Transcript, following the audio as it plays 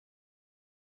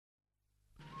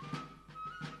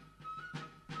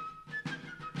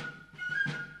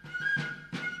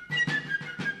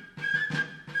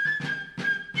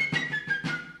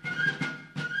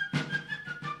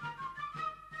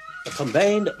the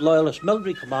Combined Loyalist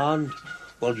Military Command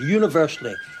will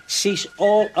universally cease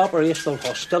all operational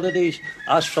hostilities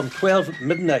as from 12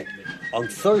 midnight on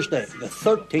Thursday, the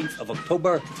 13th of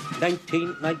October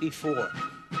 1994.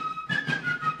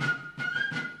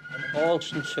 In all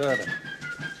sincerity,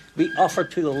 we offer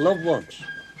to the loved ones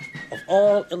of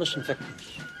all innocent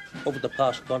victims over the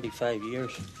past 25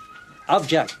 years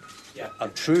abject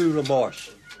and true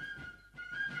remorse.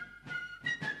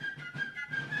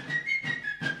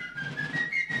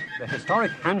 The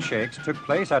historic handshakes took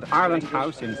place at Ireland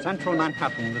House in central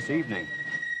Manhattan this evening.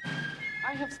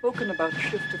 I have spoken about a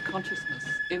shift of consciousness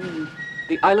in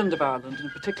the island of Ireland,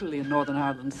 and particularly in Northern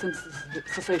Ireland, since the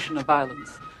cessation of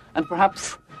violence. And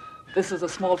perhaps this is a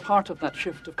small part of that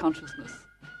shift of consciousness.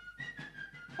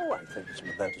 Oh, I think it's a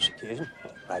momentous occasion.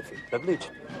 I feel privileged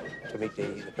to meet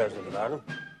the President of Ireland.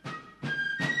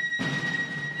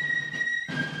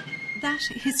 That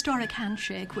historic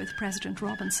handshake with President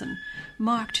Robinson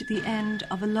marked the end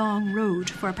of a long road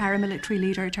for paramilitary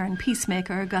leader turned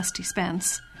peacemaker Gusty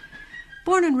Spence.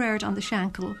 Born and reared on the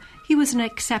Shankill, he was an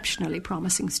exceptionally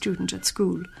promising student at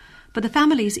school, but the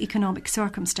family's economic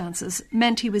circumstances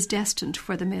meant he was destined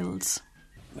for the mills.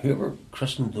 Whoever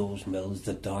christened those mills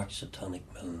the Dark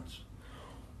Satanic Mills,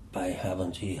 by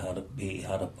heavens, he had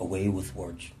a way with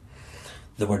words.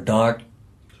 They were dark,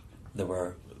 they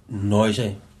were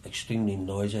noisy, extremely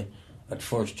noisy at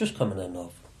first, just coming in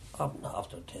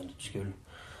after attended school,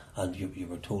 and you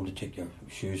were told to take your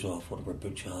shoes off, whatever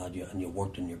boots you had, and you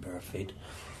worked in your bare feet.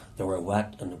 They were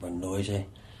wet and they were noisy,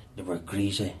 they were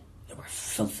greasy, they were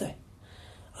filthy,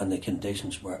 and the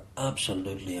conditions were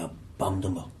absolutely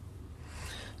abominable.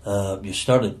 You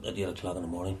started at 8 o'clock in the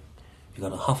morning, you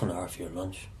got a half an hour for your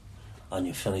lunch, and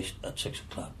you finished at 6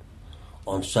 o'clock.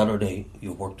 On Saturday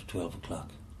you worked at 12 o'clock.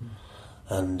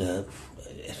 And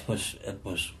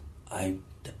I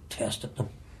detested them.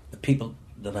 The people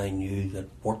that I knew that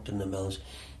worked in the mills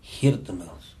hated the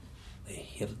mills. They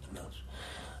hated the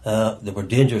mills. They were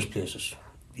dangerous places.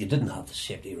 You didn't have the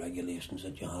safety regulations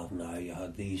that you have now. You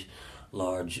had these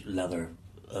large leather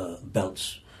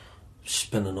belts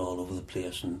spinning all over the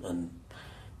place, and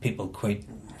people quite,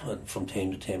 from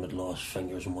time to time, had lost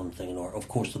fingers and one thing and another. Of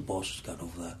course, the bosses got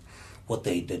over that. What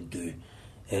they did do,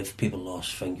 if people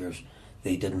lost fingers,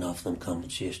 they didn't offer them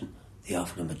compensation. They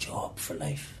offered them a job for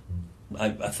life. I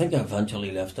think I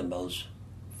eventually left the mills,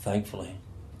 thankfully,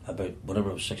 about whenever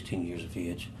I was 16 years of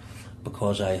age,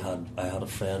 because I had a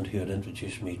friend who had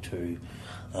introduced me to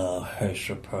house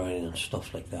repairing and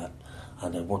stuff like that,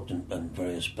 and I worked in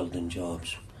various building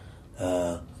jobs.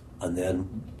 And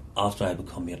then after I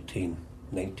became 18,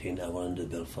 19, I went into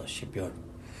the Belfast shipyard,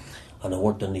 and I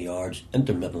worked in the yards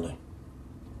intermittently.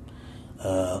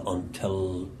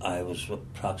 Until I was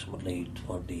approximately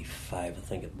 25, I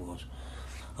think it was.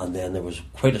 And then there was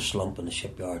quite a slump in the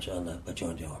shipyards, and I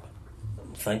joined the army.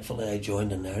 And thankfully, I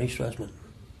joined an Irish regiment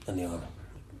in the army,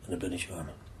 in the British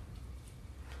Army.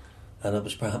 And it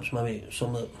was perhaps maybe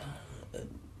something that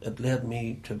it led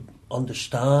me to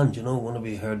understand, when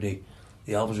we heard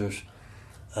the officers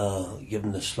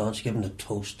giving the slants, giving the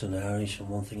toast in Irish and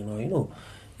one thing and another,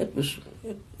 It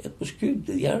was good.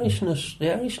 The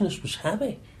Irishness was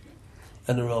heavy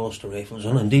in the Royal Ulster Rifles,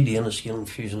 and indeed the Enniskillen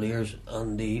Fusiliers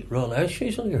and the Royal Irish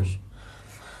Fusiliers.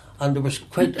 And there was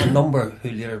quite a number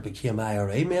who later became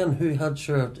IRA men who had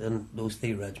served in those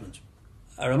three regiments.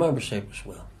 I remember Cyprus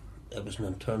well. It was an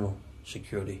internal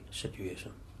security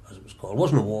situation, as it was called. It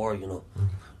wasn't a war,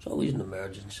 It's always an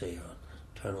emergency or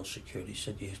internal security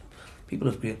situation. People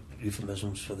have great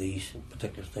euphemisms for these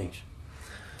particular things.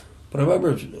 But I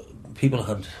remember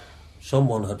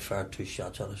someone had fired 2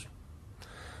 shots at us,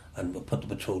 and we put the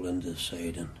patrol into the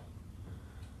side, and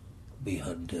we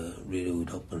had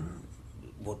radioed up, and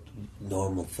what the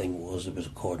normal thing was, there was a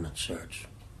coordinate search.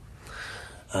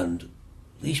 And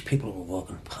these people were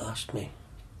walking past me,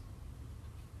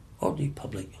 ordinary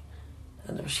public,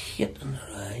 and there was hate in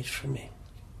their eyes for me.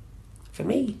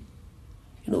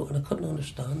 And I couldn't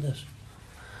understand this.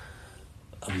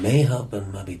 I may have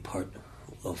been maybe part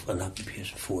of an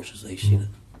occupation force as they seen it.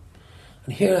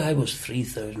 And here I was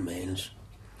 3,000 miles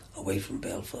away from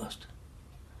Belfast,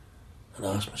 and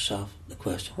I asked myself the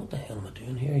question, what the hell am I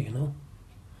doing here,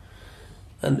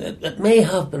 And it may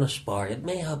have been a spark,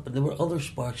 there were other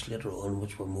sparks later on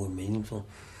which were more meaningful,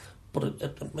 but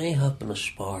it may have been a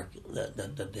spark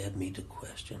that led me to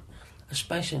question,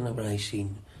 especially whenever I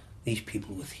seen these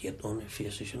people with hate on their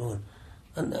faces,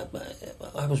 and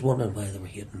I was wondering why they were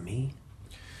hating me.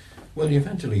 Well, you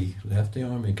eventually left the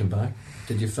army and came back.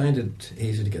 Did you find it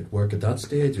easy to get work at that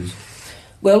stage?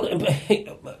 Well,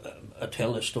 I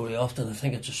tell this story often. I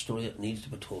think it's a story that needs to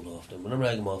be told often. Whenever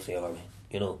I come off the army,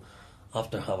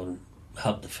 after having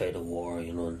helped to fight a war,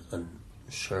 and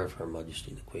serve Her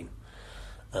Majesty the Queen,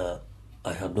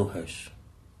 I had no house,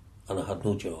 and I had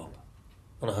no job,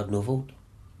 and I had no vote.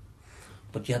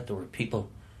 But yet there were people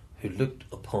who looked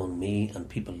upon me and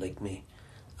people like me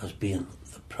as being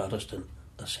the Protestant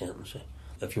ascendancy.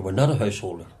 If you were not a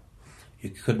householder, you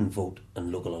couldn't vote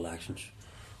in local elections,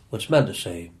 which meant to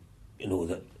say,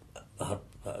 that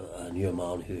I knew a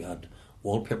man who had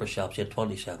wallpaper shops. He had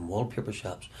 27 wallpaper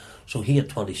shops, so he had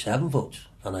 27 votes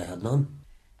and I had none.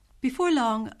 Before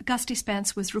long, Gusty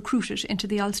Spence was recruited into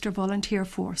the Ulster Volunteer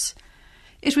Force.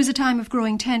 It was a time of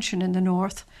growing tension in the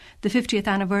north. The 50th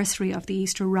anniversary of the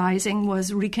Easter Rising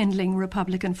was rekindling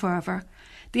Republican fervour.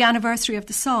 The anniversary of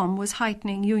the Somme was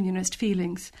heightening Unionist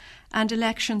feelings, and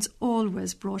elections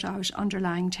always brought out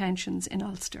underlying tensions in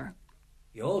Ulster.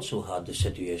 You also had the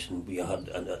situation, we had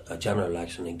a general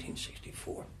election in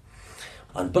 1964,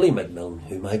 and Billy McMillan,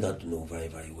 whom I got to know very,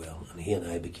 very well, and he and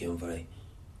I became very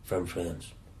firm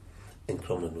friends in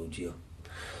Crumlin Road Jail.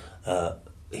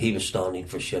 He was standing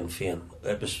for Sinn Féin.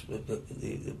 It was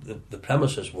the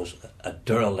premises was a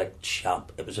derelict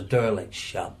shop. It was a derelict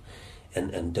shop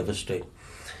in Divis Street,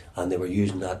 and they were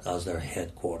using that as their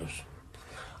headquarters.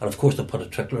 And of course they put a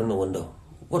trickler in the window.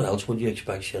 What else would you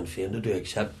expect Sinn Féin to do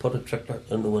except put a trickler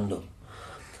in the window?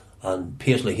 And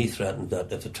Paisley, he threatened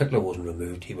that if the trickler wasn't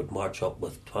removed, he would march up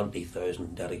with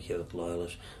 20,000 dedicated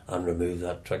loyalists and remove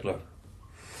that trickler.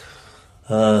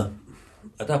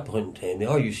 At that point in time, the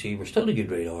RUC were still a good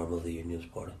right arm of the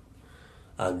Unionist Party,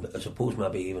 and I suppose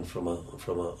maybe even from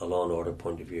a law and order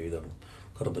point of view, there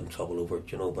could have been trouble over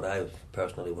it, but I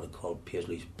personally would have called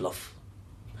Paisley's bluff.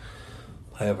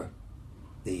 However,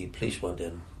 the police went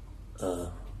in,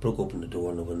 broke open the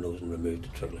door and the windows and removed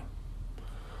the trickler.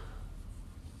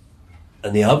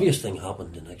 And the obvious thing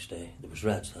happened the next day. There was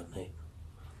riots that night,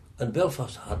 and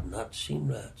Belfast had not seen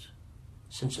riots.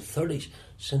 Since the 30s,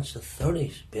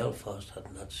 Belfast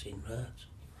had not seen riots.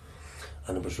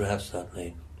 And there was riots that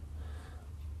night.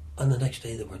 And the next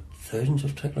day there were thousands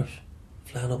of tricklers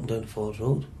flying up and down the Falls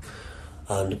Road.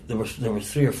 And there were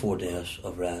 3 or 4 days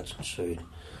of riots ensued.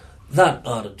 That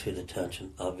added to the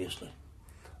tension, obviously.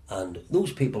 And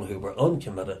those people who were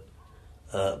uncommitted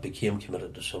became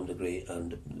committed to some degree,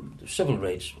 and civil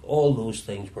rights, all those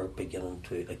things were beginning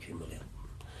to accumulate.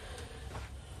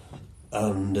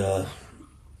 And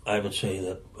I would say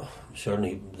that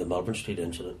certainly the Melbourne Street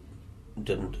incident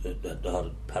it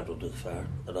added petrol to the fire,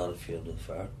 it added fuel to the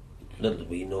fire. Little did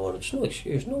we know, and it's no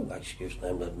excuse, and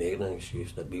I'm not making an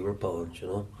excuse, that we were pawns,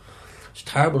 It's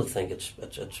terrible to think, it's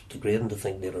degrading to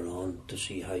think later on to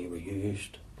see how you were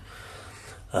used.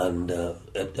 And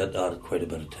it added quite a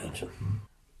bit of tension.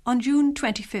 On June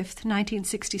 25th,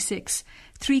 1966,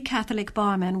 3 Catholic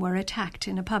barmen were attacked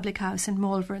in a public house in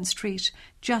Malvern Street,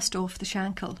 just off the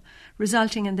Shankill,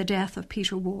 resulting in the death of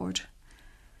Peter Ward.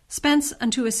 Spence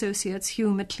and 2 associates,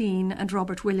 Hugh McLean and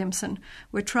Robert Williamson,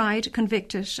 were tried,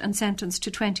 convicted and sentenced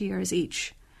to 20 years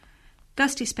each.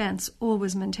 Gusty Spence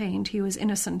always maintained he was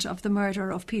innocent of the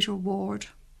murder of Peter Ward.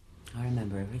 I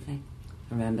remember everything.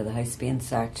 I remember the house being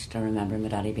searched. I remember my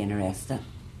daddy being arrested.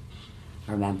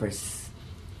 I remember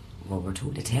we're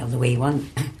told to tell the wee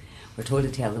one. We're told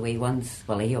to tell the wee ones.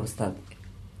 Well, he always thought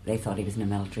they thought he was in a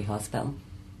military hospital.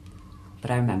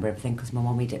 But I remember everything because my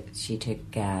mummy she took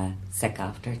sick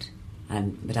after it,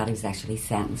 and my daddy was actually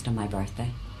sentenced on my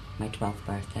birthday, my 12th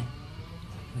birthday.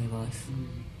 He was.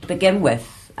 To begin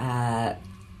with, the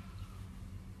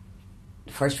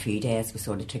first few days we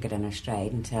sort of took it in our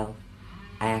stride until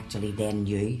I actually then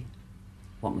knew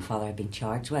what my father had been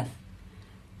charged with.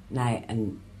 Now,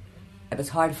 and it was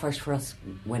hard first for us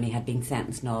when he had been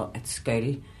sentenced at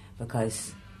school,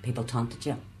 because people taunted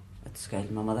you at school.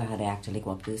 My mother had to actually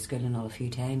go up to the school and all a few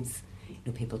times.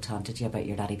 People taunted you about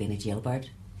your daddy being a jailbird.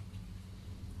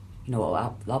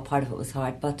 That part of it was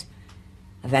hard, but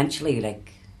eventually,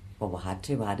 we had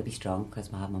to be strong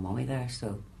because we had my mummy there,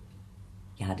 so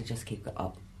you had to just get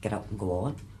up and go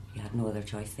on. You had no other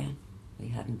choice then. We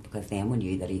hadn't, because then we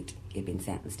knew that he'd been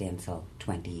sentenced in until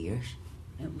 20 years.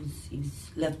 He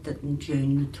was lifted in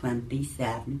June the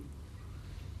 27th,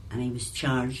 and he was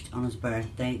charged on his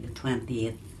birthday, the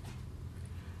 28th,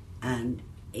 and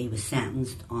he was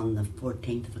sentenced on the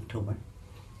 14th of October.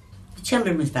 The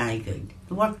children was very good.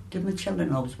 My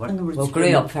children always worked. Well,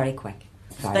 grew up very quick.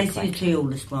 Especially the 2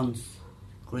 oldest ones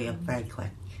grew up very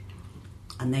quick.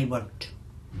 And they worked.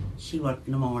 She worked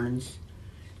in the mornings.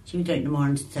 She was out in the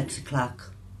mornings at 6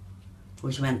 o'clock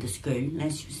before she went to school. Now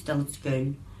she was still at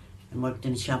school and worked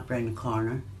in a shop round the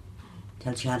corner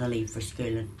till she had to leave for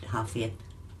school at 8:30.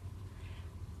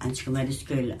 And she came out of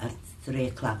school at 3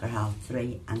 o'clock or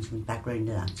 3:30, and she went back round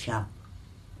to that shop.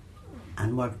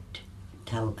 and worked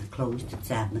till it closed at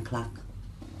 7 o'clock.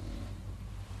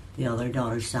 The other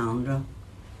daughter, Sandra,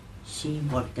 she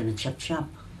worked in a chip shop,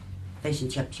 fish and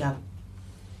chip shop.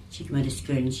 She came out of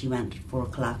school and she went at 4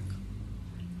 o'clock.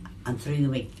 And through the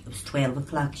week it was 12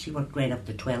 o'clock. She worked right up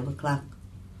to 12 o'clock.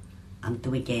 And at the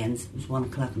weekends it was 1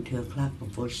 o'clock and 2 o'clock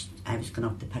before I was going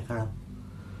up to pick her up.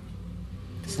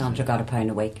 Sandra got £1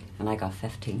 a week and I got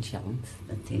 15 shillings.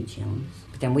 15 shillings.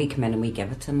 But then we come in and we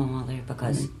give it to my mother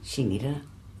because she needed it.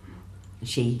 And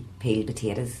she peeled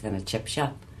potatoes in a chip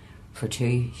shop for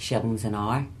 2 shillings an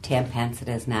hour. 10 pence it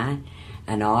is now,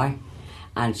 an hour.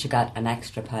 And she got an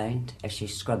extra £1 if she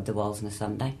scrubbed the walls on a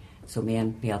Sunday. So me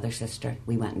and my other sister,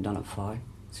 we went and done it for her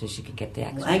so she could get the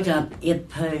extra. Well, I got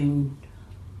 £8,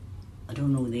 I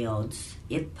don't know the odds,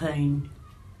 £8,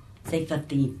 say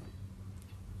 50,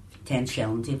 10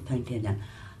 shillings, £8, 10,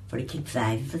 for to keep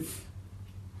 5 of us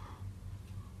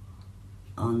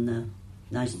on the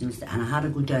National St. And I had to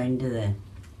go down to the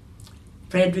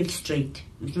Frederick Street.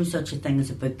 There was no such a thing as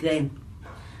a book then.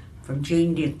 From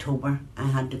June to October, I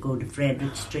had to go to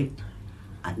Frederick Street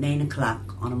at 9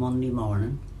 o'clock on a Monday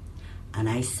morning, and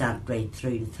I sat right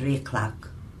through to 3 o'clock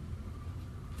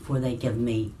before they give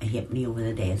me a halfpenny over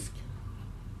the desk.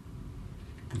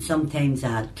 And sometimes I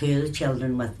had 2 of the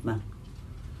children with me,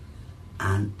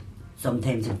 and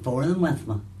sometimes I had 4 of them with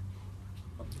me.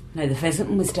 Now the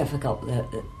visiting was difficult,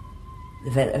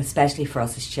 especially for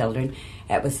us as children.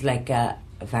 It was like a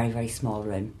very, very small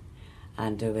room,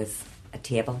 and there was a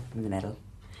table in the middle,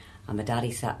 and my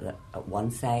daddy sat at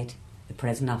one side, the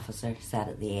prison officer sat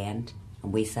at the end,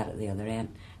 and we sat at the other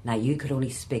end. Now you could only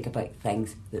speak about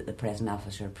things that the prison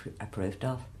officer approved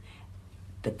of,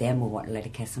 but then we weren't allowed to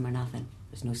kiss him or nothing.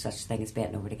 There's no such thing as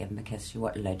bending over to give him a kiss. You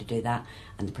weren't allowed to do that,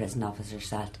 and the prison officer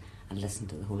sat and listened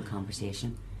to the whole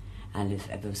conversation. And if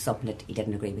it was something that he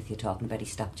didn't agree with you talking about, he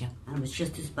stopped you. And it was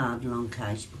just as bad in Long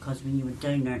Cash, because when you went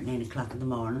down there at 9 o'clock in the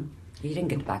morning, you didn't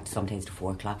get back sometimes to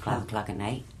 4 o'clock, 5 o'clock at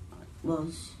night. Well,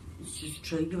 it's just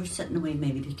true. You were sitting away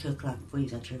maybe to 2 o'clock before you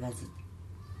got your visit.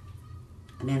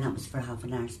 And then that was for half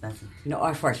an hour's visit. You know,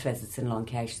 our first visits in Long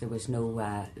Cash, there was no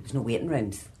waiting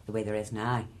rooms the way there is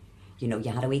now. You know,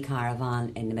 you had a wee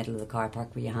caravan in the middle of the car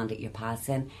park where you handed your pass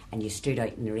in, and you stood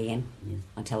out in the rain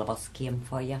until a bus came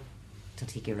for you to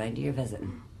take you round to your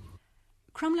visiting.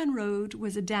 Crumlin Road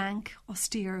was a dank,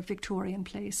 austere Victorian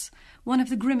place, one of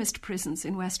the grimmest prisons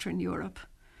in Western Europe.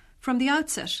 From the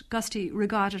outset, Gusty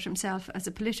regarded himself as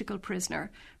a political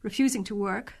prisoner, refusing to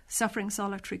work, suffering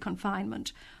solitary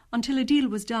confinement, until a deal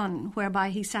was done whereby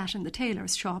he sat in the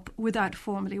tailor's shop without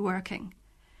formally working.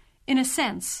 In a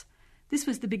sense, this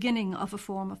was the beginning of a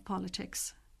form of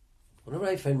politics. Whenever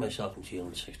I found myself in jail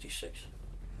in '66,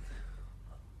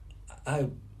 I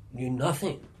knew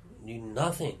nothing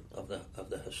of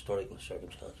the historical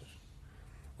circumstances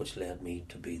which led me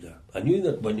to be there. I knew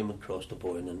that William had crossed the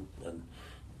Boyne in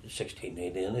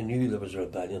 1680, and I knew there was a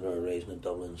rebellion or a rising in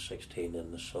Dublin in 16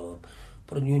 in the Somme,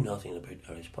 but I knew nothing about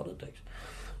Irish politics.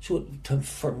 So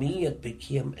for me it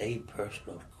became a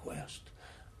personal quest.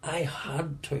 I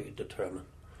had to determine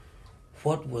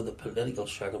what were the political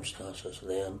circumstances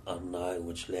then and now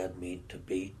which led me to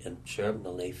be in serving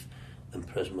a life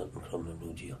imprisonment in Crumlin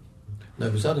Road Jail. Now,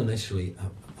 was that initially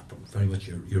very much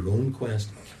your own quest?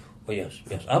 Oh yes,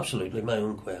 absolutely, my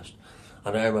own quest.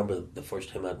 And I remember the first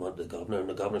time I went to the governor, and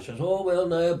the governor says, "Oh well,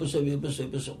 now it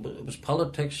was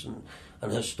politics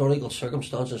and historical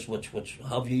circumstances which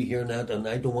have you here now, and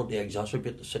I don't want to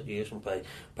exacerbate the situation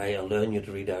by allowing you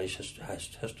to read Irish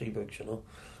history books, you know."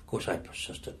 Of course, I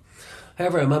persisted.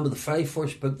 However, I remember the very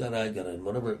first book that I got in,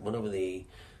 whenever the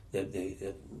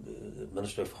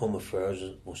Minister of Home Affairs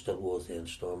still was then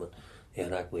Stormont, they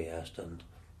had acquiesced, and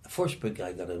the first book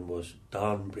I got in was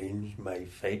Don Breen's My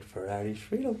Fight for Irish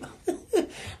Freedom.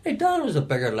 Now, Don was a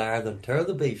bigger liar than Terror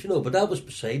the Beef, you know, but that was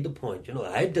beside the point, you know.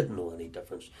 I didn't know any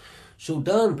difference. So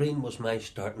Don Breen was my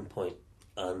starting point,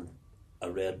 and I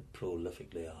read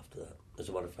prolifically after that. As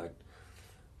a matter of fact,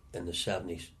 in the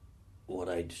 70s, what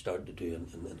I started to do in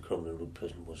Crumlin Road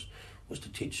Prison was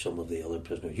to teach some of the other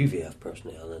prisoners, UVF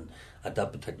personnel, and at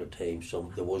that particular time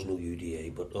there was no UDA,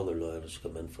 but other loyalists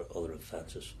come in for other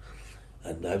offences.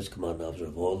 And I was commanding officer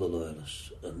of all the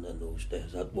loyalists in those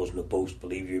days. That wasn't a boast,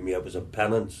 believe you me, it was a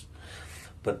penance.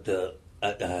 But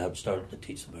I had started to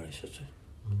teach them Irish history.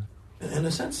 In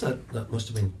a sense, that must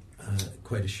have been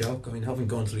quite a shock. I mean, having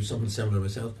gone through something similar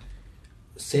myself,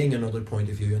 seeing another point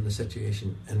of view in the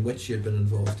situation in which you'd been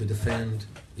involved to defend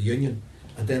the Union,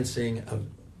 and then seeing a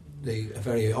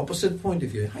very opposite point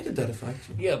of view. How did that affect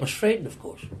you? Yeah, I was frightened, of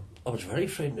course. I was very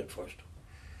frightened at first.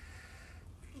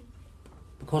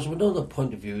 Because of another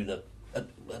point of view that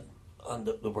And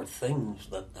there were things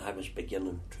that I was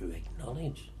beginning to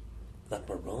acknowledge that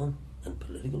were wrong in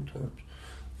political terms,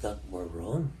 that were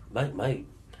wrong.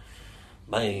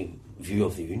 My view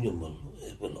of the Union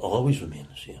will always remain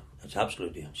the same. It's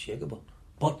absolutely unshakable.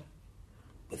 But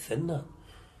within that,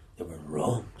 there were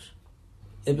wrongs.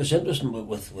 It was interesting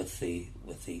with the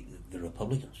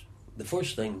Republicans. The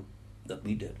first thing that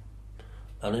we did,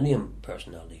 and I name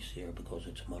personalities here because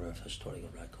it's a matter of historical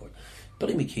record.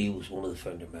 Billy McKee was one of the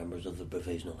founder members of the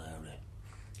Provisional IRA.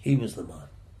 He was the man,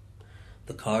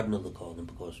 the cardinal they called him,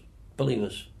 because Billy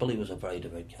was a very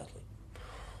devout Catholic.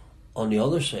 On the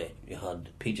other side, you had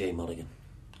P.J. Mulligan,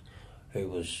 who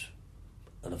was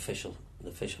the official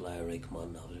IRA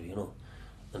commanding officer, you know.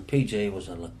 And P.J. was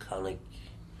a laconic.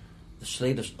 The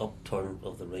slightest upturn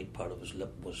of the right part of his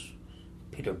lip was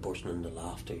Peter bursting into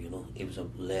laughter, you know. He was a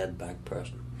laid-back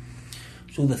person.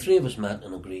 So the three of us met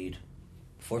and agreed,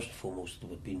 first and foremost, there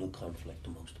would be no conflict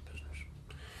amongst the prisoners.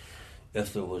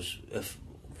 If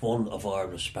one of our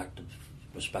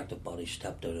respective bodies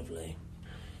stepped out of line,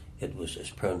 it was his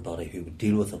parent body who would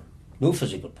deal with them. No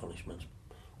physical punishments.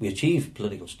 We achieved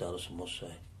political status, I must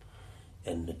say,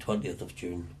 in the 20th of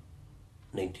June,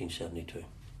 1972.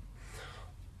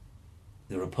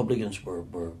 The Republicans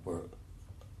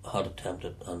had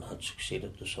attempted and had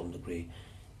succeeded to some degree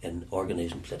in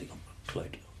organising political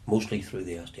clout, mostly through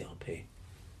the SDLP,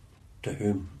 to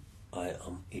whom I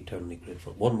am eternally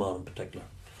grateful. One man in particular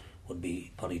would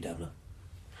be Paddy Devlin.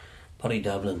 Paddy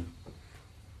Devlin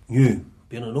knew,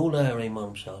 being an old IRA man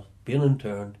himself, being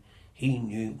interned, he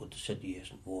knew what the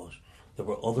situation was. There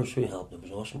were others who helped. There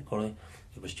was Austin Curry,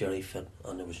 there was Jerry Fitt,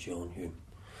 and there was John Hume.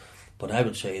 But I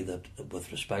would say that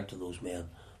with respect to those men,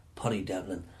 Paddy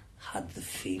Devlin had the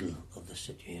feel of the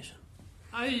situation.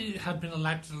 I had been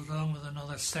elected along with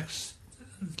another 6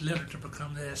 later to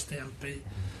become the SDLP,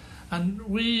 and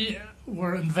we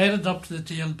were invited up to the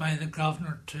jail by the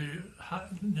governor to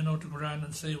go around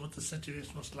and see what the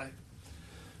situation was like.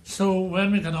 So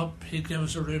when we got up, he gave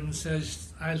us a room and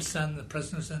says, "I'll send the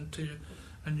prisoners in to you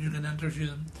and you can interview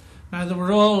them." Now they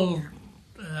were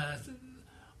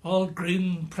all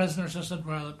green prisoners, as it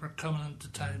were, that were coming into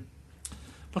town.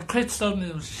 But quite suddenly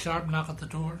there was a sharp knock at the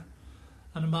door,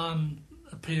 and a man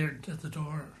appeared at the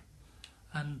door,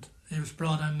 and he was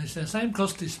brought in and he says, "I'm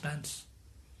Gusty Spence.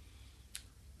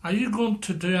 Are you going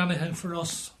to do anything for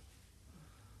us?"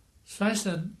 So I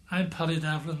said, "I'm Paddy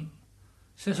Devlin."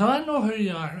 He says, "Oh, I know who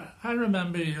you are. I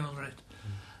remember you all right.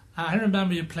 I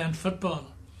remember you playing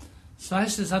football." So I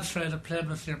says, "That's right, I played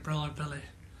with your brother Billy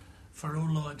for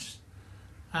Old Lodge."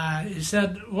 He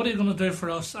said, "What are you going to do for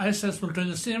us?" I says, "We'll do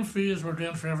the same for you as we're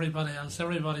doing for everybody else.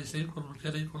 Everybody's equal, we'll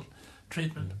get equal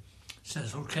treatment." He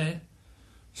says, "Okay."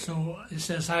 So he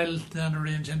says, "I'll then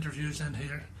arrange interviews in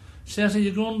here." He says, "Are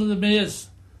you going to the maze?"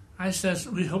 I says,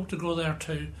 "We hope to go there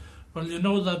too." "Well, you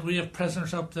know that we have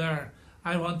prisoners up there.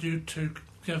 I want you to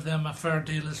give them a fair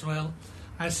deal as well."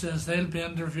 I says, "They'll be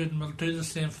interviewed and we'll do the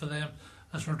same for them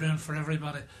as we're doing for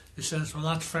everybody." He says, "Well,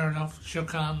 that's fair enough."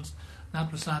 Shook hands.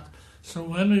 That was that. So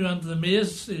when we went to the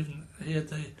maze, even he had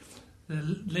the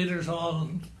leaders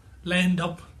all lined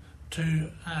up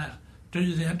to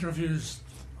do the interviews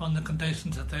on the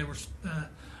conditions that they were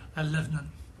living in.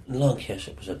 In Long Kiss,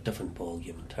 it was a different ball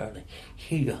game entirely.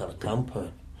 Here you had a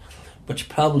compound, which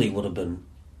probably would have been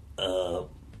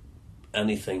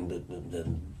anything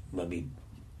than maybe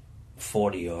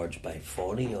 40 yards by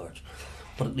 40 yards.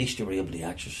 But at least you were able to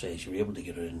exercise, you were able to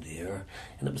get out into the air.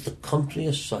 And it was the country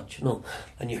as such, you know.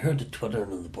 And you heard the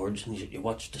twittering of the birds and you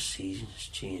watched the seasons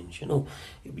change, you know.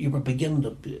 You were beginning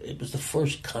to... It was the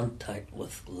first contact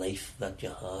with life that you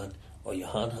had, or you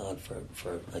had for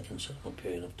a considerable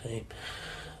period of time.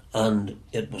 And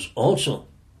it was also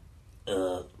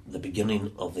the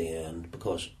beginning of the end,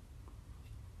 because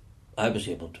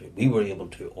we were able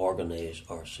to organise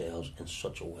ourselves in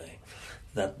such a way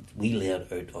that we laid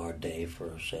out our day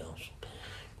for ourselves.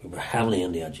 We were heavily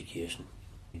into education.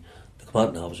 The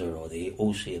commanding officer, or the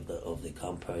OC of the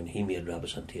compound, he made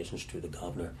representations to the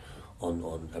governor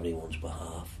on everyone's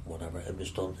behalf, whatever. It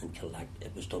was done in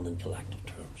collective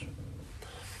terms.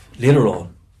 Later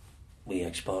on, we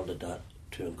expanded that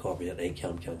to incorporate a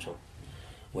camp council,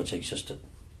 which consisted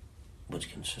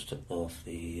of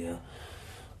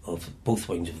both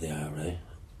wings of the IRA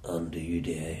and the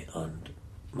UDA and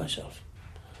myself.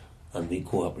 And we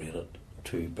cooperated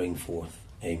to bring forth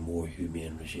a more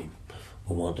humane regime.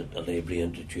 We wanted a library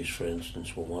introduced, for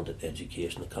instance. We wanted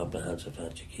education, a comprehensive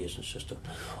education system.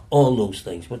 All those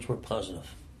things which were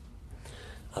positive.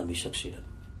 And we succeeded.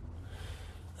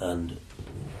 And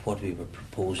what we were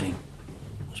proposing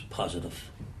was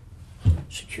positive.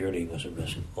 security was at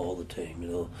risk all the time. You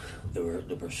know, there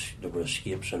were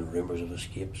escapes and rumours of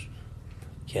escapes.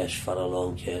 Cash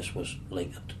Fanalong Cash was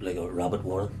like a rabbit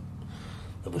warren.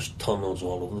 There was tunnels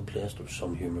all over the place. There were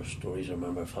some humorous stories. I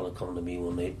remember a fellow coming to me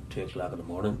one night at 2 o'clock in the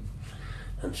morning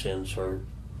and saying, "Sir,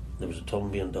 there was a tunnel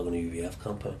being dug in a UVF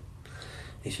compound."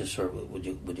 He said, "Sir, would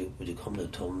you come to the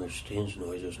tunnel? There's strange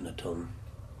noises in the tunnel."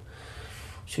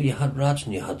 So you had rats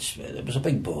and it was a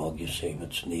big bog, you see,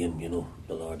 its name, you know,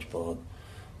 the large bog.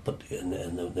 But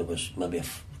and there was maybe a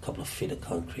couple of feet of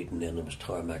concrete, and then there was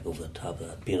tarmac over the top of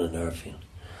that, being an airfield.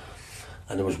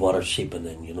 And there was water seeping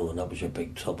in, you know, and that was your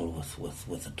big trouble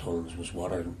with the tunnels, was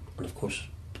water. And of course,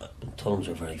 tunnels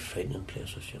are very frightening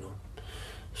places, you know.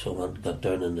 So I got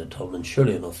down in the tunnel, and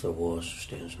surely enough there was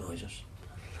strange noises.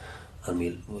 And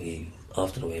we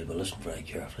after a while, we listened very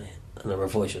carefully, and there were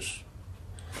voices.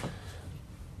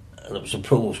 And it was the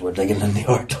pros were digging in the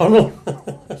art tunnel.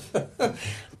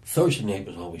 Thursday night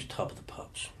was always top of the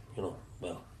pops, you know.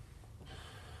 Well,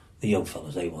 the young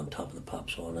fellas, they want top of the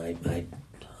pops on. I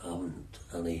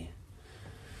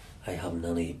haven't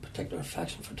any particular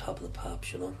affection for top of the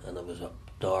pops, you know. And it was a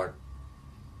dark,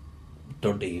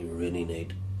 dirty, rainy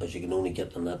night, as you can only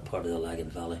get in that part of the Lagan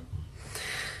Valley.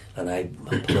 And I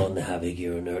put on the heavy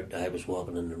gear, and I was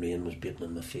walking in the rain, was beating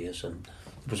in my face, and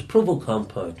it was a Provo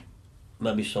compound,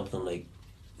 maybe something like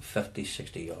 50,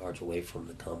 60 yards away from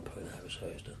the compound I was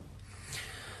housed in.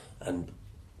 And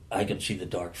I could see the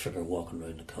dark figure walking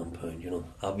around the compound, you know.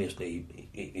 Obviously,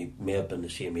 he may have been the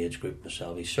same age group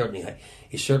myself. He certainly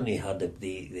had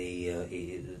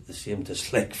the same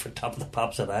dislike for top of the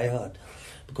pops that I had,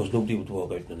 because nobody would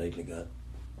walk out in the night like that.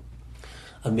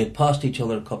 And we had passed each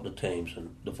other a couple of times,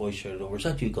 and the voice shouted over, "Is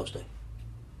that you, Gusty?"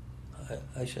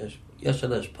 I says, "Yes,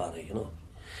 it is, Paddy," you know.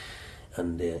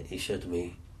 And he said to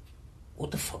me,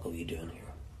 "What the fuck are you doing here?"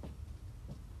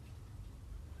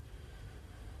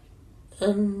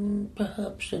 And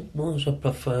perhaps it was a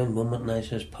profound moment, and I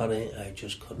says, "Paddy, I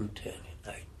just couldn't tell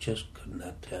you. I just could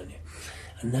not tell you."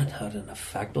 And that had an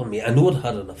effect on me. I know it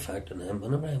had an effect on him.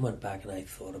 Whenever I went back and I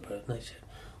thought about it, and I said,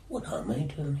 "What am I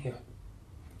doing here?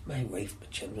 My wife, my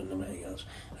children, and everything else,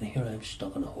 and here I'm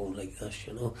stuck in a hole like this,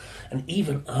 you know." And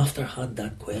even after I had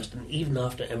that question, even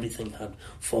after everything had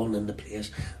fallen into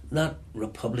place, that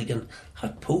Republican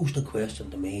had posed a question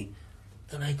to me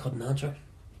that I couldn't answer.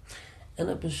 And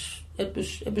it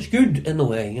was good in a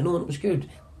way, you know, and it was good.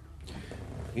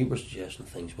 We were suggesting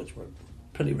things which were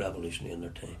pretty revolutionary in their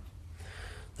time.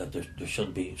 That there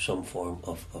should be some form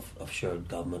of shared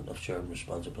government, of shared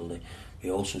responsibility. We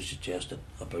also suggested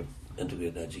about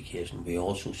integrated education. We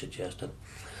also suggested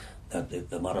that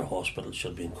the Mater Hospital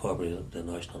should be incorporated into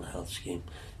the National Health Scheme.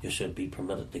 You should be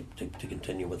permitted to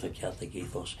continue with the Catholic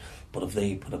ethos, but if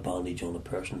they put a bandage on a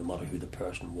person, no matter who the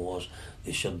person was,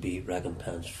 they should be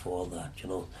recompensed for that, you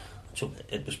know. So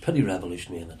it was pretty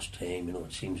revolutionary in its time, you know.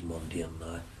 It seems mundane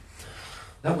now.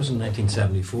 That was in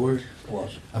 1974. It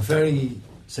was. A very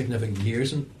significant year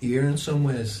in some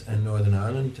ways in Northern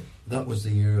Ireland. That was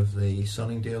the year of the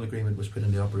Sunningdale Agreement was put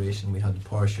into operation. We had the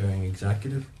power sharing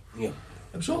executive. Yeah.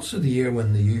 It was also the year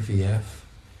when the UVF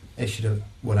issued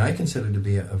what I consider to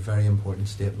be a very important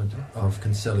statement of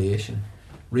conciliation,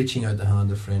 reaching out the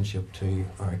hand of friendship to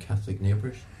our Catholic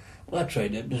neighbours. Well, that's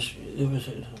right. It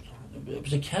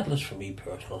was a catalyst for me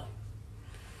personally,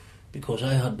 because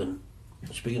I had been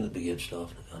speaking to the brigade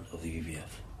staff of the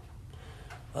UVF,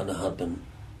 and I had been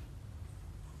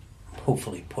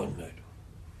hopefully pointing out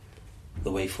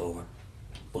the way forward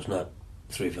was not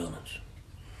through violence.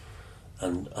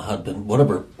 And I had been,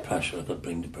 whatever pressure I could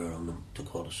bring to bear on them, to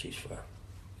call a ceasefire.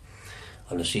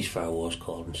 And the ceasefire was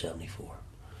called in 74.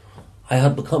 I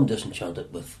had become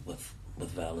disenchanted with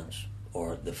violence,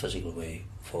 or the physical way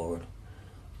forward,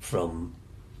 from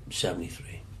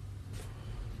 73.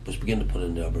 Was beginning to put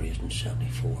into operation in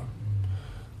 74.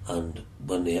 And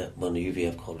when the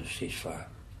UVF called a ceasefire,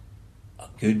 a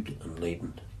good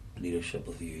enlightened leadership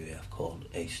of the UVF called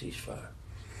a ceasefire.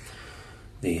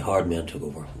 The hard men took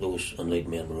over. Those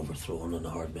enlightened men were overthrown, and the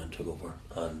hard men took over.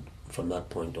 And from that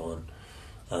point on,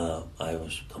 I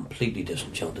was completely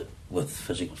disenchanted with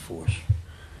physical force.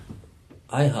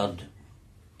 I had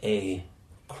a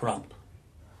crop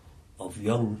of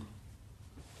young,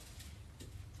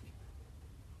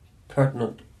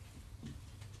 pertinent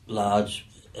lads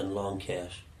in long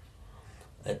cash.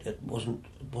 It wasn't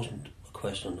a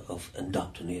question of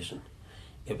indoctrination.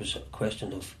 It was a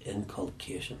question of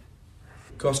inculcation.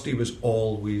 Gusty was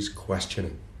always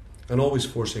questioning, and always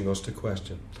forcing us to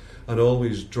question, and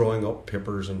always drawing up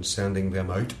papers and sending them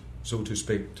out, so to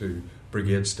speak, to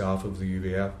brigade staff of the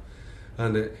UVF.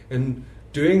 And in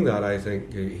doing that, I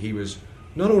think he was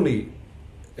not only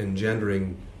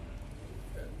engendering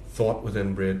thought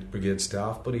within brigade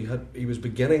staff, but he was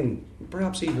beginning,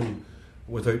 perhaps even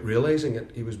without realising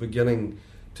it, he was beginning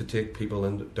to take people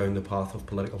down the path of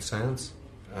political science.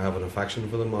 I have an affection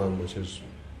for the man which is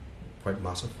quite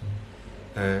massive,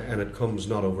 and it comes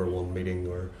not over one meeting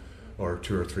or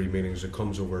 2 or 3 meetings. It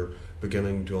comes over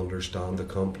beginning to understand the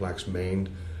complex mind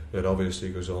that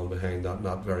obviously goes on behind that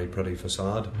not very pretty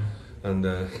facade. And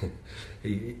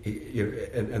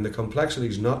and the complexity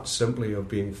is not simply of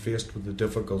being faced with the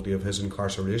difficulty of his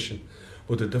incarceration,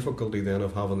 but the difficulty then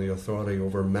of having the authority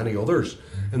over many others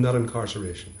in that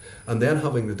incarceration, and then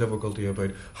having the difficulty about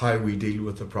how we deal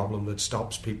with the problem that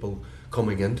stops people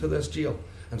coming into this jail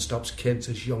and stops kids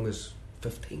as young as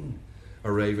 15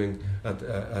 arriving at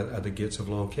the gates of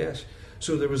Long Kesh.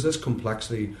 So there was this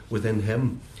complexity within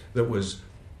him that was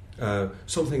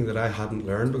something that I hadn't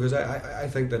learned, because I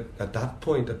think that at that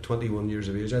point, at 21 years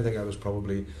of age, I think I was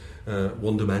probably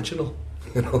one-dimensional,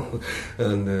 you know,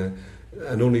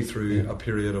 and only through a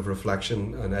period of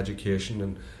reflection and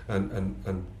education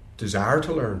and desire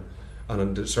to learn,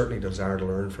 and certainly desire to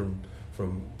learn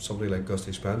from somebody like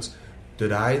Gusty Spence,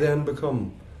 did I then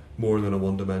become more than a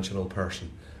one-dimensional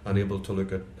person and able to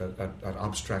look at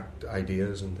abstract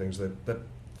ideas and things that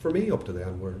for me up to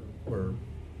then were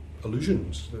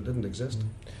illusions that didn't exist.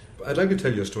 I'd like to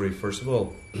tell you a story first of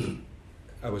all.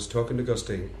 I was talking to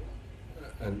Gusty,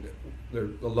 and there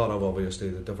a lot of, obviously,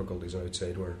 the difficulties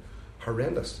outside were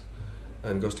horrendous,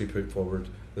 and Gusty put forward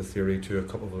the theory to a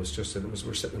couple of us, just that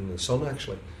we're sitting in the sun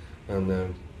actually,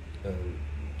 and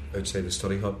outside the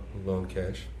study hut in Long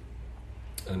Kesh,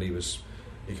 and he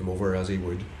came over as he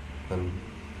would, and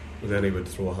then he would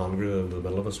throw a hand grenade into the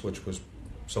middle of us, which was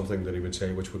something that he would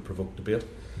say which would provoke debate,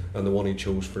 and the one he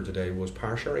chose for today was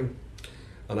power sharing.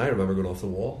 And I remember going off the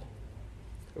wall.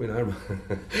 I mean,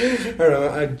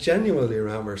 I genuinely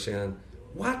remember saying,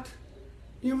 "What?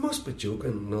 You must be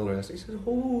joking," and all the rest. He said,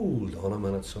 "Hold on a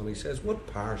minute, son." He says, "What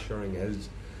power sharing is,"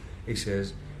 he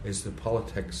says, "is the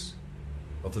politics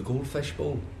of the goldfish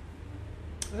bowl."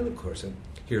 And of course,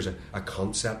 here's a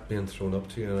concept being thrown up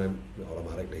to you, and I'm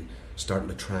automatically starting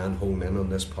to try and hone in on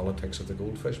this politics of the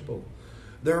goldfish bowl.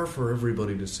 They're for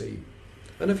everybody to see.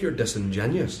 And if you're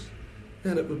disingenuous,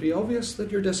 then it would be obvious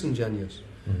that you're disingenuous.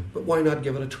 But why not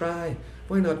give it a try?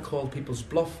 Why not call people's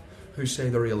bluff who say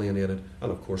they're alienated?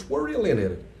 And of course, we're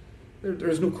alienated. There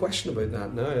is no question about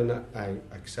that now, and I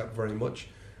accept very much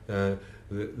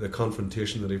the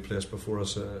confrontation that he placed before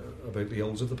us about the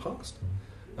ills of the past.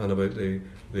 And about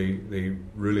the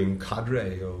ruling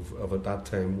cadre of at that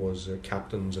time was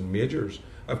captains and majors,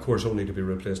 of course only to be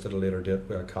replaced at a later date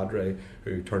by a cadre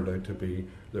who turned out to be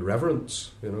the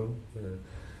reverends, you know.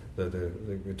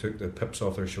 They took the pips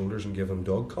off their shoulders and gave them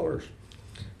dog collars.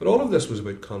 But all of this was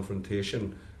about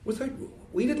confrontation.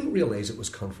 We didn't realise it was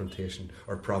confrontation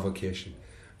or provocation,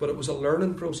 but it was a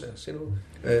learning process, you know.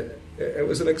 It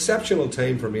was an exceptional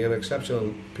time for me, an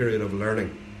exceptional period of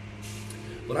learning.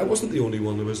 But I wasn't the only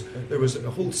one. There was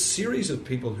a whole series of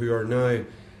people who are now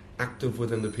active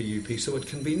within the PUP, so it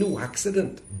can be no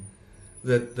accident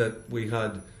that we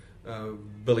had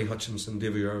Billy Hutchinson,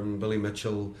 Davy Irvin, Billy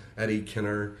Mitchell, Eddie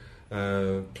Kinner,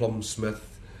 Plum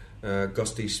Smith,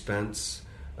 Gusty Spence,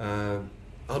 and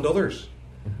others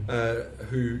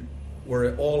who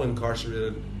were all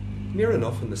incarcerated near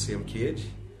enough in the same cage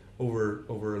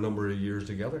over a number of years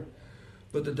together.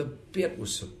 But the debate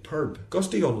was superb.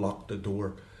 Gusty unlocked the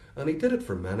door, and he did it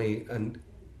for many, and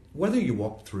whether you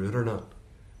walked through it or not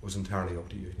was entirely up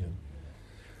to you. Yeah.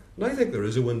 And I think there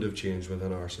is a wind of change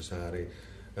within our society,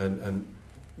 and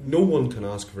no one can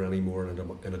ask for any more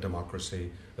in a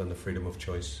democracy than the freedom of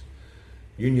choice.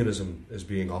 Unionism is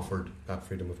being offered that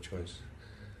freedom of choice.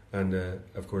 And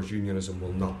of course, unionism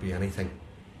will not be anything,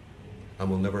 and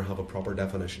will never have a proper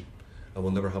definition, and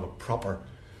will never have a proper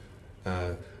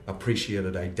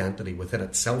appreciated identity within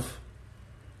itself,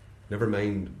 never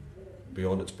mind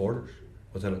beyond its borders,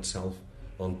 within itself,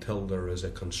 until there is a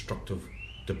constructive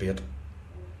debate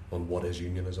on what is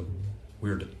unionism.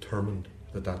 We're determined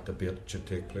that debate should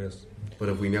take place. But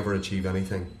if we never achieve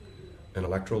anything in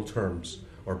electoral terms,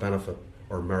 or benefit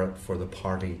or merit for the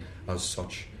party as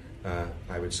such,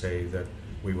 I would say that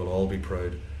we will all be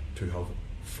proud to have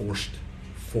forced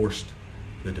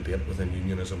the debate within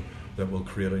unionism that will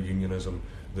create a unionism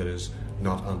that is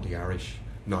not anti-Irish,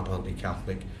 not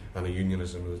anti-Catholic, and a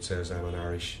unionism that says I'm an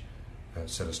Irish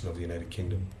citizen of the United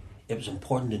Kingdom. It was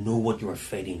important to know what you were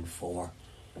fighting for,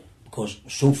 because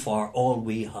so far all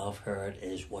we have heard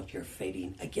is what you're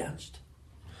fighting against.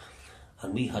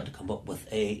 And we had to come up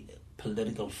with a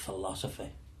political philosophy,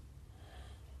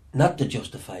 not to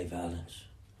justify violence,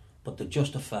 but to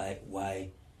justify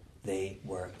why they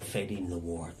were fighting the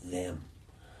war, them.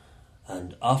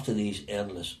 And after these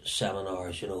endless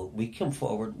seminars, we came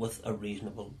forward with a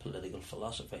reasonable political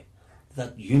philosophy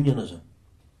that unionism,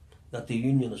 that the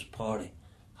Unionist Party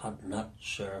had not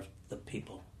served the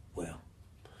people well.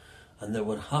 And there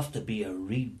would have to be a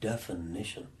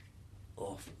redefinition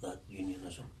of that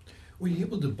unionism. Were you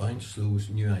able to bounce those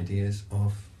new ideas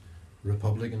of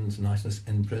Republicans, nationalists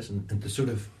in prison and to sort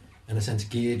of, in a sense,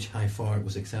 gauge how far it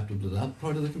was acceptable to that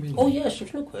part of the community? Oh yes,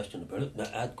 there's no question about it. Now,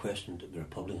 I'd questioned the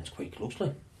Republicans quite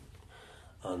closely.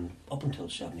 And up until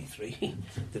 1973,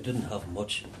 they didn't have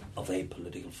much of a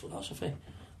political philosophy.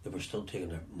 They were still taking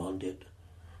their mandate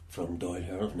from Dáil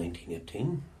Éireann of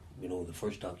 1918. The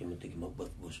first document they came up with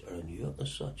was Éireann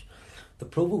as such. The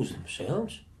provosts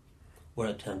themselves were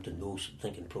attempting, those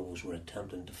thinking provosts were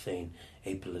attempting to find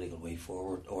a political way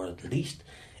forward, or at least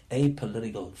a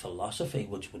political philosophy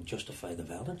which would justify the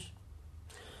violence.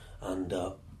 And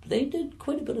they did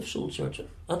quite a bit of soul searching.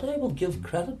 And I will give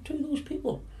credit to those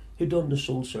people who done the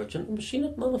soul searching, and we've seen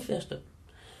it manifested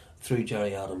through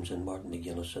Gerry Adams and Martin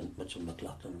McGuinness and Mitchell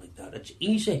McLaughlin like that. It's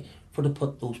easy to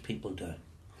put those people down.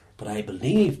 But I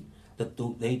believe that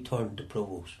they turned the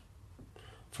provost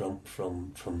from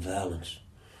violence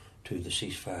to the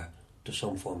ceasefire to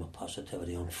some form of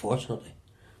positivity. Unfortunately,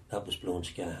 that was blown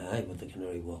sky high with the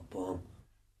Canary Walk bomb.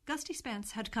 Gusty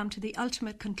Spence had come to the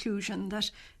ultimate conclusion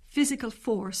that physical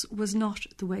force was not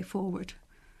the way forward.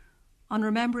 On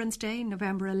Remembrance Day,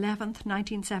 November 11th,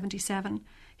 1977,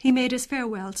 he made his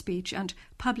farewell speech and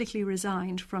publicly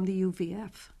resigned from the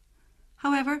UVF.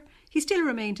 However, he still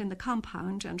remained in the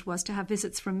compound and was to have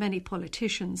visits from many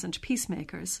politicians and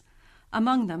peacemakers,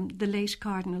 among them the late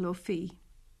Cardinal O'Fee.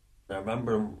 I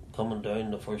remember him coming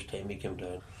down the first time he came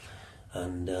down,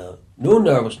 and no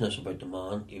nervousness about the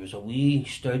man. He was a wee,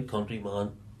 stout country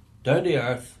man, down to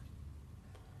earth,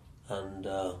 and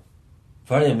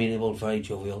very amenable, very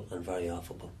jovial, and very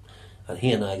affable. And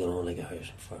he and I got on like a house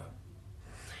on fire.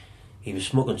 He was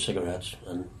smoking cigarettes,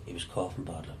 and he was coughing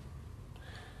badly.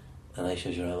 And I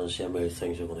says, "You're having the same weird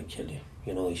things are going to kill you."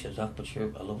 He says, "But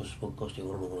sure, I love a smoke, Gusty,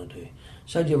 what am I going to do?"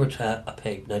 Said, "You ever try a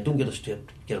pipe?" Now, don't get a straight,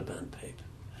 get a band pipe.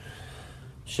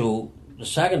 So, the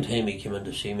second time he came in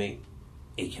to see me,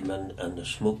 he came in and the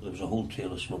smoke, there was a whole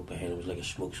trail of smoke behind him. It was like a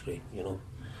smoke screen,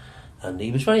 And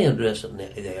he was very interested in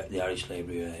the Irish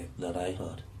library that I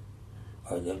had,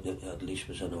 or that at least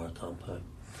was in our compound.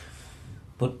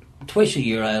 But twice a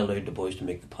year I allowed the boys to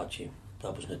make the potchie.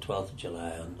 That was on the 12th of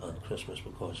July on Christmas,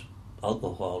 because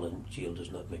alcohol and jail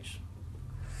does not mix.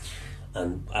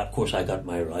 And of course I got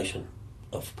my ration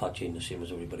of potchie the same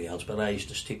as everybody else, but I used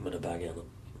to steep my bag in it.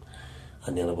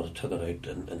 And then I would have took it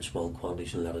out in small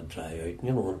quantities and let it dry out, and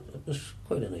it was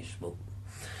quite a nice smoke.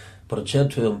 But I said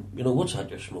to him, "What's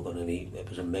that you're smoking?" And it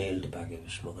was a mild tobacco he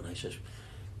was smoking. I says,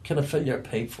 "Can I fill your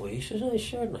pipe for you?" He says, "Oh,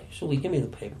 certainly." So he gave me the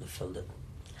pipe and I filled it.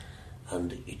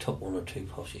 And he took one or two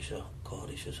puffs. He said, "Oh God,"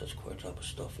 he says, "that's quite a drop of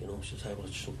stuff." He says, "I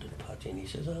was soaked in patty." And he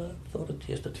says, "I thought it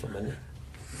tasted familiar."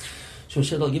 So he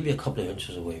said, "I'll give you a couple of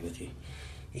ounces away with you."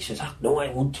 He says, "No, I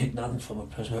won't take nothing from a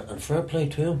prisoner." And fair play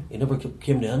to him. He never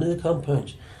came to any of the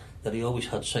compounds. That he always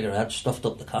had cigarettes stuffed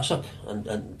up the cassock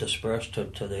and dispersed to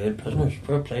the old prisoners.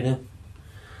 Fair play to him.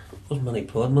 Wasn't many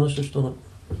Prod ministers done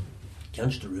it.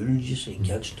 Against the rules, you see,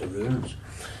 against the rules.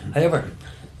 However,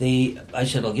 I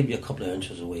said, "I'll give you a couple of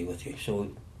ounces away with you."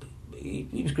 So he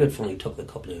was grateful and he took the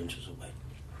couple of ounces away.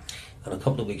 And a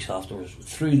couple of weeks afterwards,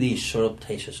 through these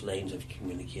surreptitious lines of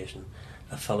communication,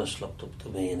 a fella slipped up to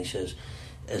me and he says,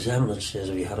 "His Eminence says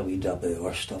if you had a wee dab of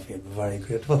our stuff, you'd be very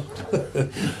grateful."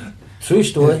 True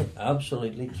story,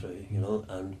 absolutely true,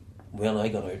 And when I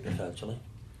got out eventually,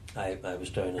 I was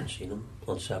down and seen him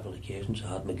on several occasions.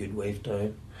 I had my good wife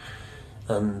down,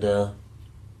 and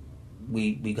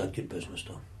we got good business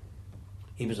done.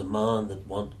 He was a man that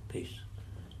wanted peace.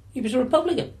 He was a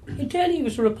Republican. I tell you, he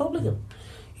was a Republican.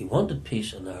 He wanted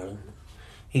peace in Ireland.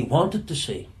 He wanted to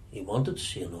see in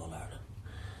all Ireland.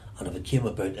 And if it came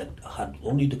about, it had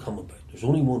only to come about. There's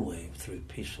only one way, through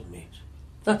peaceful means.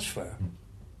 That's fair.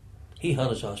 He had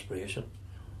his aspiration.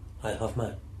 I have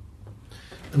mine.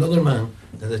 Another man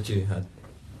that you had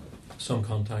some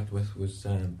contact with was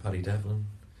Paddy Devlin.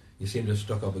 You seem to have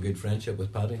struck up a good friendship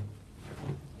with Paddy.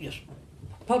 Yes.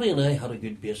 Paddy and I had a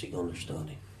good basic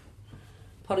understanding.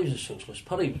 Paddy was a socialist.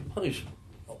 Paddy's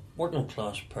a working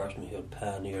class person who had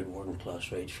pioneered working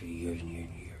class rights for years and years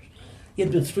and years. He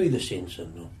had been through the same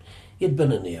syndrome. He had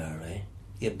been in the IRA.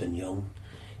 He had been young.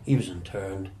 He was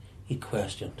interned. He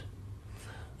questioned.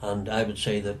 And I would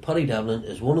say that Paddy Devlin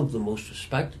is one of the most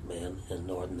respected men in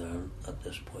Northern Ireland at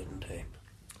this point in time.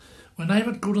 When I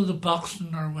would go to the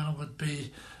boxing, or when it would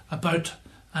be about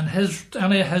and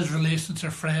any of his relations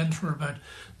or friends were about,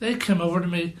 they came over to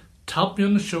me, tapped me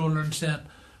on the shoulder and said,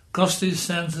 "Gusty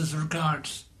sends his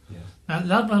regards." Yeah. Now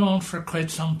that went on for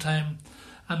quite some time,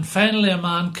 and finally a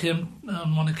man came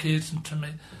on one occasion to me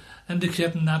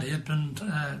indicating that he had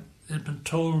been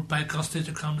told by Gusty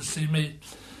to come to see me,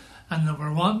 and they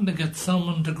were wanting to get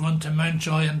someone to go into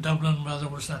Mountjoy in Dublin where there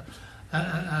was a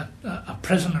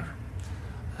prisoner,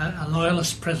 a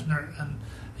loyalist prisoner, and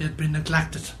he had been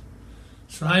neglected.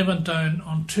 So I went down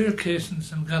on 2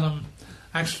 occasions and got him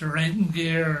extra riding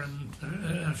gear and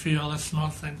a few other small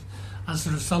things as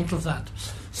a result of that.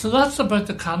 So that's about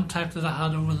the contact that I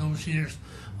had over those years,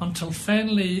 until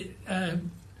finally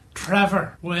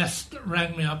Trevor West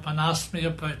rang me up and asked me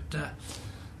about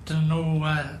to know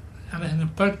anything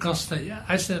about Gusty.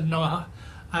 I said no,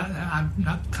 I'm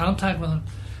not in contact with him.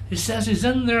 He says he's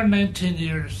in there 19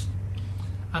 years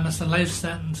and it's a life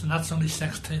sentence, and that's only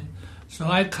 16. So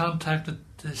I contacted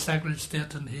the Secretary of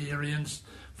State and he arranged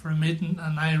for a meeting,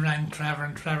 and I rang Trevor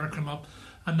and Trevor came up,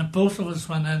 and the both of us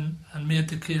went in and made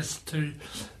the case to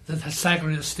the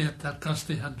Secretary of State that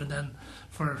Gusty had been in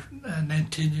for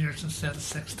 19 years instead of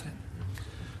 16.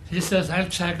 He says, "I'll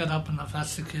check it up, and if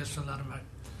that's the case, we'll let him out."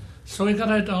 So he got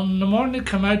out. On the morning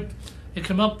he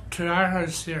came up to our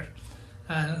house here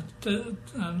and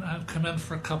came in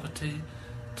for a cup of tea,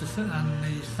 and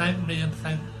he thanked me and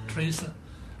thanked Teresa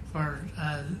for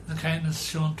the kindness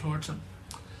shown towards him.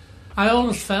 I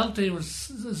always felt he was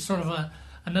sort of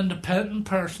an independent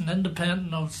person,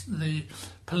 independent of the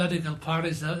political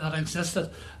parties that existed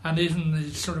and even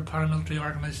the sort of paramilitary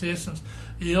organisations.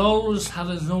 He always had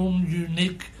his own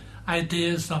unique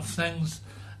ideas of things,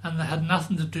 and they had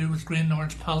nothing to do with green and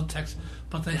orange politics,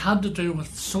 but they had to do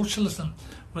with socialism,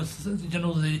 with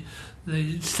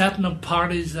the setting of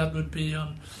parties that would be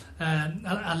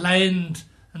aligned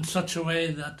in such a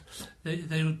way that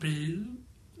they would be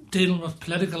dealing with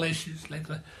political issues like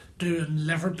they do in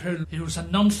Liverpool. He was a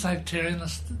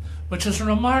non-sectarianist, which is a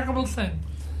remarkable thing.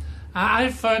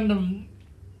 I found him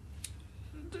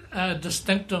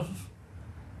distinctive,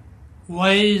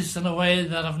 wise in a way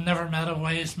that I've never met a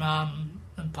wise man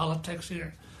in politics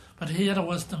here, but he had a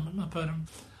wisdom about him.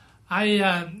 I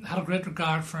had a great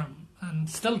regard for him and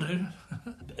still do.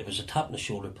 It was a tap on the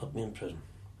shoulder that put me in prison,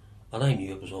 and I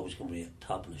knew it was always going to be a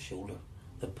tap on the shoulder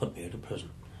that put me out of prison,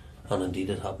 and indeed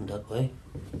it happened that way.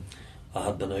 I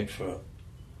had been out for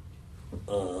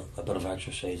a bit of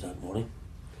exercise that morning,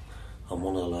 and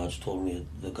one of the lads told me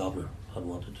the governor had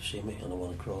wanted to see me and I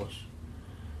went across,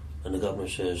 and the governor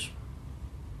says,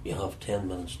 "You have 10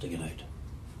 minutes to get out.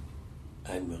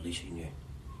 I'm releasing you."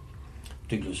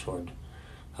 Douglas Hurd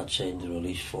had signed the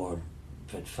release form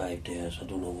about 5 days. I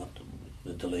don't know what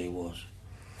the delay was,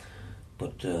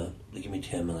 but they give me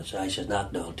 10 minutes. I said, "No,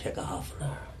 I'll take a half an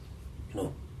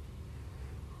hour.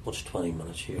 What's 20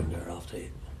 minutes here and there after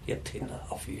 18 and a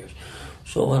half years?"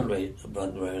 So I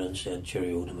went around and said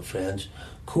cheerio to my friends.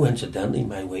 Coincidentally,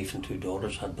 my wife and 2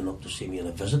 daughters had been up to see me on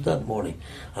a visit that morning,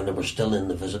 and they were still in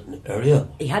the visiting area.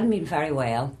 He hadn't been very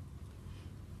well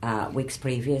weeks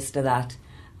previous to that,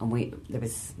 and there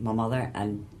was my mother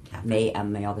and me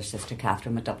and my other sister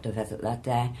Catherine went up to visit that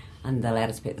day, and they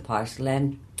let us put the parcel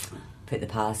in, put the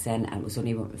pass in, and it was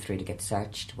only when we went through to get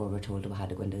searched where we were told we had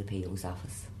to go into the PO's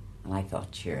office. And I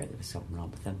thought, sure, there was something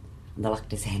wrong with him. And they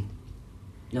locked us in.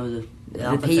 No, the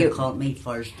officer called me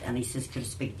first, and he says, "Could I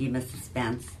speak to you, Mrs.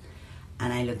 Spence?"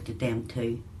 And I looked at them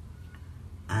too,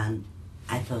 and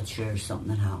I thought, sure, something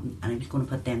had happened. And I was going to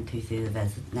put them 2 through the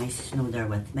visit, and I says, "No, they're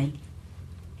with me."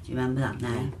 Do you remember that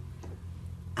now?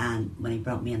 And when he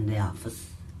brought me in the office,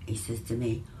 he says to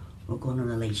me, "We're going to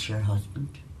release your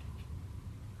husband."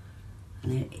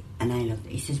 And I looked,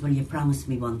 he says, "Will you promise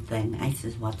me one thing?" I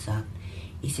says, "What's that?"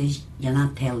 He says, "You'll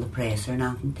not tell the press or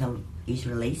nothing until he's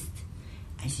released."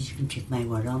 I says, "You can take my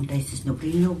word on it." I says,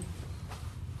 "Nobody will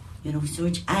know." So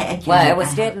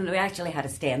we actually had to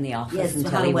stay in the office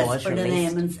until he was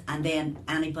released. Names, and then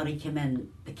anybody came in,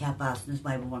 they kept asking us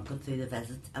why we weren't going through the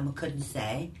visits, and we couldn't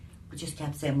say. We just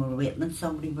kept saying we were waiting on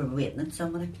somebody.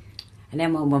 And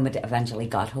then when we eventually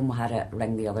got home, we had to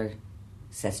ring the other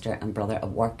sister and brother at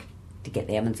work to get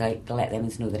them out, to let them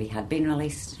know that he had been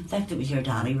released. In fact, it was your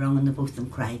daddy rung and the both of them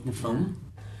cried on the phone.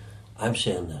 Yeah. I'm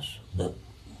saying this, that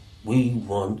we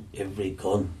want every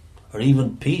gun or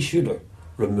even pea shooter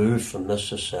removed from this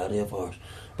society of ours,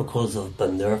 because they've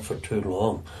been there for too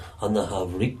long and they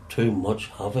have wreaked too much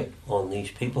havoc on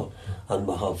these people, and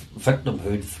we have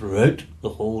victimhood throughout the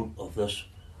whole of this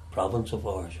province of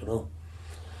ours,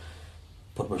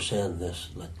 But we're saying this,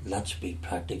 let's be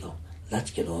practical. Let's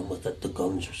get on with it. The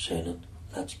guns are silent.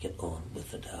 Let's get on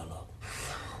with the dialogue.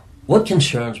 What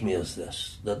concerns me is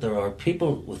this, that there are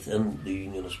people within the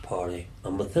Unionist Party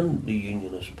and within the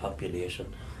Unionist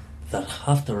population that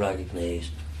have to recognise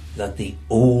that the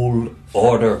old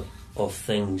order of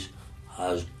things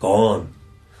has gone.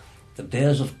 The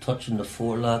days of touching the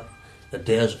forelock, the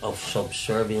days of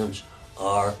subservience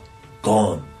are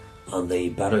gone, and they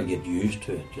better get used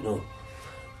to it, you know.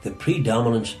 The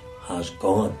predominance has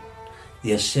gone.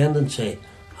 The ascendancy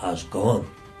has gone.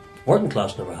 Working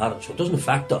class never had it, so it doesn't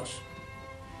affect us.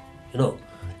 You know,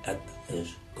 it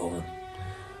is gone.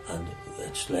 And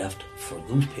it's left for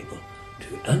those people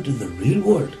to enter the real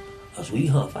world as we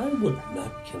have. I would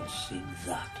not concede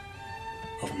that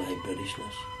of my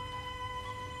Britishness.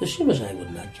 The same as I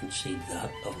would not concede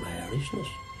that of my Irishness.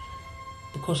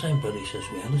 Because I'm British as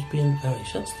well as being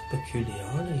Irish. That's the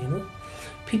peculiarity, you know.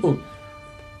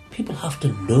 People have to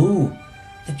know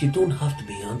that you don't have to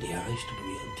be anti-Irish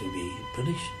to be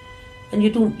British. And you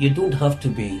don't have to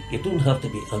be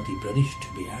anti-British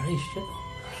to be Irish, you know.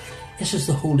 This is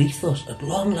the whole ethos, at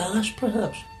long last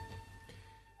perhaps.